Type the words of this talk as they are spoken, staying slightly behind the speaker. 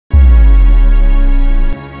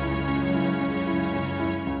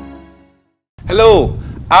Hello,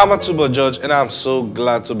 I'm Atubo George, and I'm so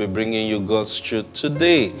glad to be bringing you God's truth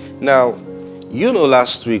today. Now,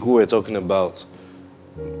 last week we were talking about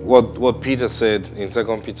what Peter said in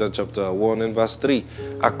 2 Peter chapter 1 and verse 3.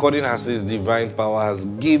 According as his divine power has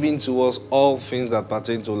given to us all things that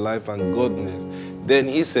pertain to life and godliness. Then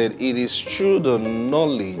he said, it is through the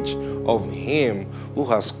knowledge of him who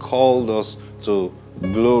has called us to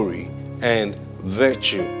glory and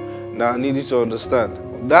virtue. Now I need you to understand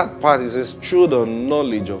that part. It says through the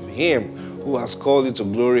knowledge of him who has called you to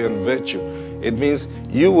glory and virtue. It means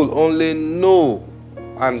you will only know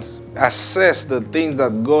and assess the things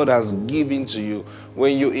that God has given to you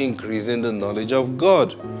when you increase in the knowledge of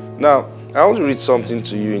God. Now I want to read something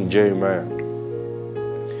to you in Jeremiah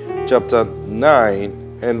chapter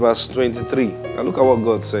 9 and verse 23. Now look at what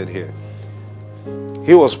God said here.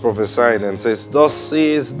 He was prophesying and says, thus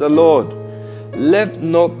says the Lord, let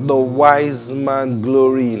not the wise man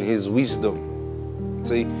glory in his wisdom.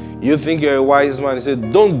 See, you think you're a wise man. He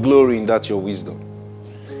said, don't glory in that your wisdom.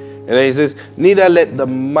 And then he says, neither let the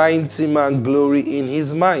mighty man glory in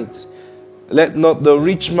his might. Let not the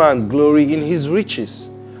rich man glory in his riches.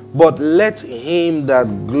 But let him that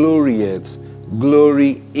glorieth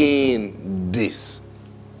glory in this.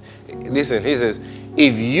 Listen, he says,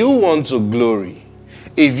 if you want to glory,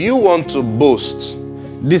 if you want to boast,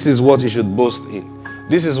 this is what you should boast in.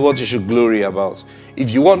 This is what you should glory about.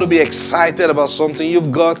 If you want to be excited about something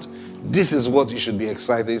you've got, this is what you should be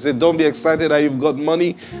excited. He said, don't be excited that you've got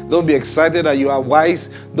money. Don't be excited that you are wise.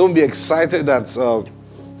 Don't be excited that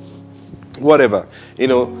whatever.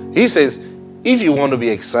 He says, if you want to be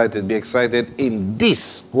excited in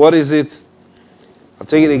this. What is it? I'll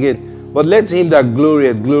take it again. But let him that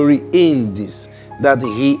glorieth glory in this, that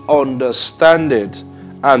he understandeth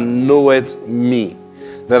and knoweth me,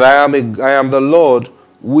 that I am the Lord,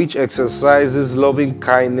 which exercises loving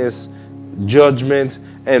kindness, judgment,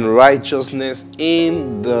 and righteousness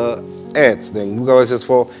in the earth. Then look at what it says,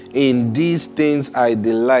 for in these things I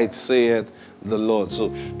delight, saith the Lord. So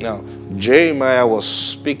now Jeremiah was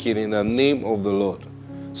speaking in the name of the Lord.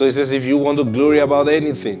 So he says, if you want to glory about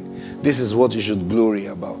anything, this is what you should glory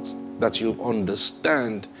about, that you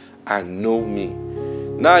understand and know me.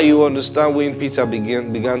 Now you understand when Peter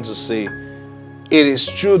began to say, it is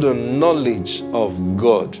through the knowledge of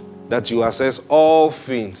God that you assess all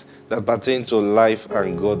things that pertain to life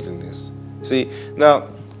and godliness. See, now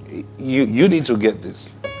you need to get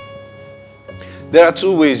this. There are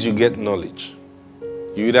two ways you get knowledge.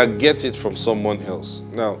 You either get it from someone else.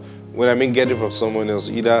 Now, when I mean get it from someone else,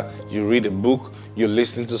 either you read a book, you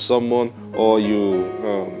listen to someone, or you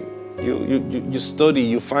study,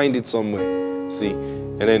 you find it somewhere. See,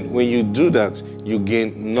 and then when you do that, you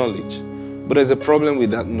gain knowledge. But there's a problem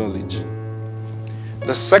with that knowledge.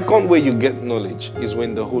 The second way you get knowledge is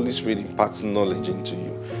when the Holy Spirit imparts knowledge into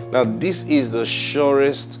you. Now, this is the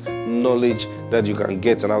surest knowledge that you can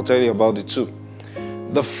get, and I'll tell you about it too.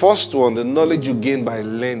 The first one, the knowledge you gain by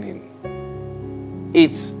learning,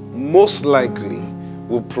 it most likely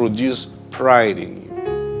will produce pride in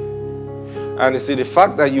you. And you see, the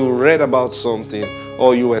fact that you read about something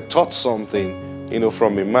or you were taught something,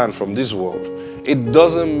 from a man from this world, it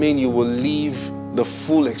doesn't mean you will live the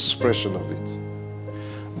full expression of it.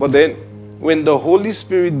 But then, when the Holy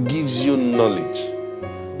Spirit gives you knowledge,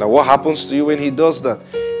 now what happens to you when he does that?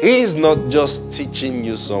 He is not just teaching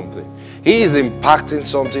you something. He is impacting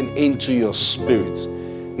something into your spirit.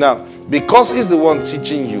 Now, because he's the one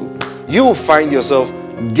teaching you, you will find yourself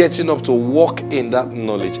getting up to walk in that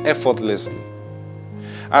knowledge effortlessly.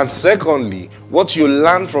 And secondly, what you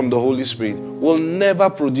learn from the Holy Spirit will never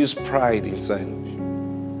produce pride inside of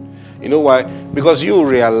you. You know why? Because you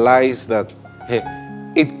realize that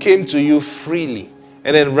it came to you freely.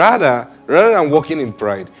 And then rather than walking in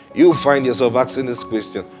pride, you find yourself asking this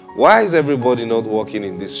question: why is everybody not walking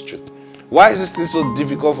in this truth? Why is this thing so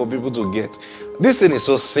difficult for people to get? This thing is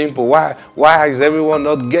so simple. Why is everyone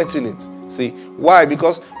not getting it? See, why?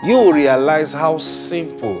 Because you will realize how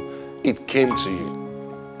simple it came to you.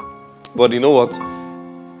 But you know what?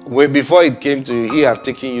 Before it came to you, he had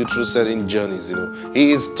taken you through certain journeys.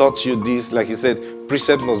 He has taught you this. Like he said,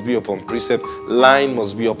 precept must be upon precept, line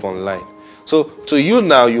must be upon line. So to you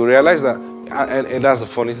now, you realize that, and that's the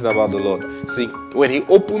funny thing about the Lord. See, when he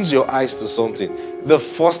opens your eyes to something, the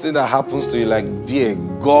first thing that happens to you, like, dear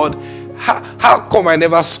God, how come I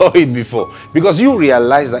never saw it before? Because you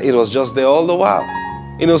realize that it was just there all the while.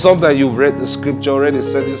 Sometimes you've read the scripture, read a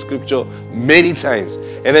certain scripture many times,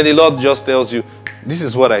 and then the Lord just tells you, this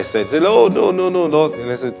is what I said. Say, oh, no, Lord.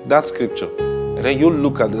 And I said, that's scripture. And then you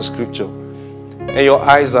look at the scripture, and your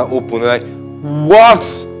eyes are open, like, what?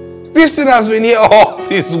 This thing has been here all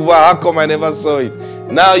this while. How come I never saw it?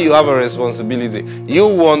 Now you have a responsibility. You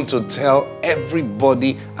want to tell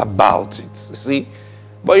everybody about it. See?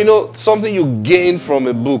 But you know, something you gain from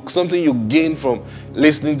a book, something you gain from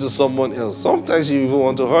listening to someone else, sometimes you even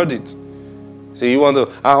want to heard it. See, I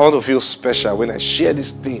want to feel special when I share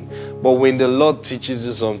this thing. But when the Lord teaches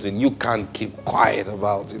you something, you can't keep quiet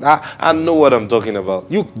about it. I know what I'm talking about.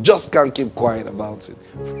 You just can't keep quiet about it.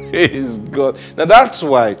 Praise God. Now that's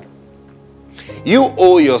why you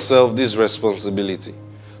owe yourself this responsibility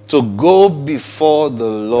to go before the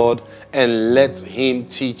Lord and let Him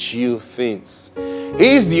teach you things.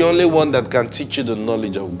 He is the only one that can teach you the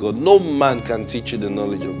knowledge of God. No man can teach you the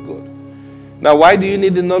knowledge of God. Now, why do you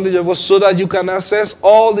need the knowledge of God? So that you can access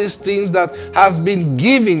all these things that has been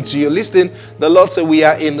given to you. Listen, the Lord said we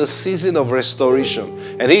are in the season of restoration.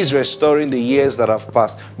 And He's restoring the years that have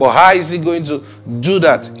passed. But how is He going to do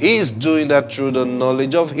that? He is doing that through the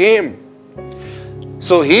knowledge of Him.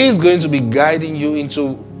 So He is going to be guiding you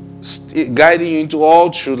into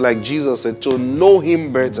all truth, like Jesus said, to know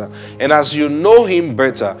Him better. And as you know Him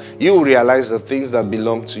better, you will realize the things that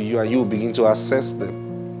belong to you and you will begin to assess them.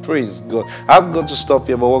 Praise God. I've got to stop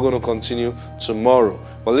here, but we're going to continue tomorrow.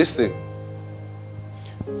 But listen,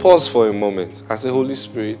 pause for a moment and say, Holy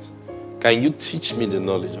Spirit, can you teach me the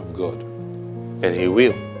knowledge of God? And He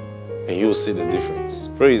will. And you'll see the difference.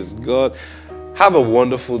 Praise God. Have a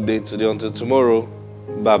wonderful day today. Until tomorrow,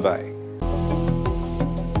 bye-bye.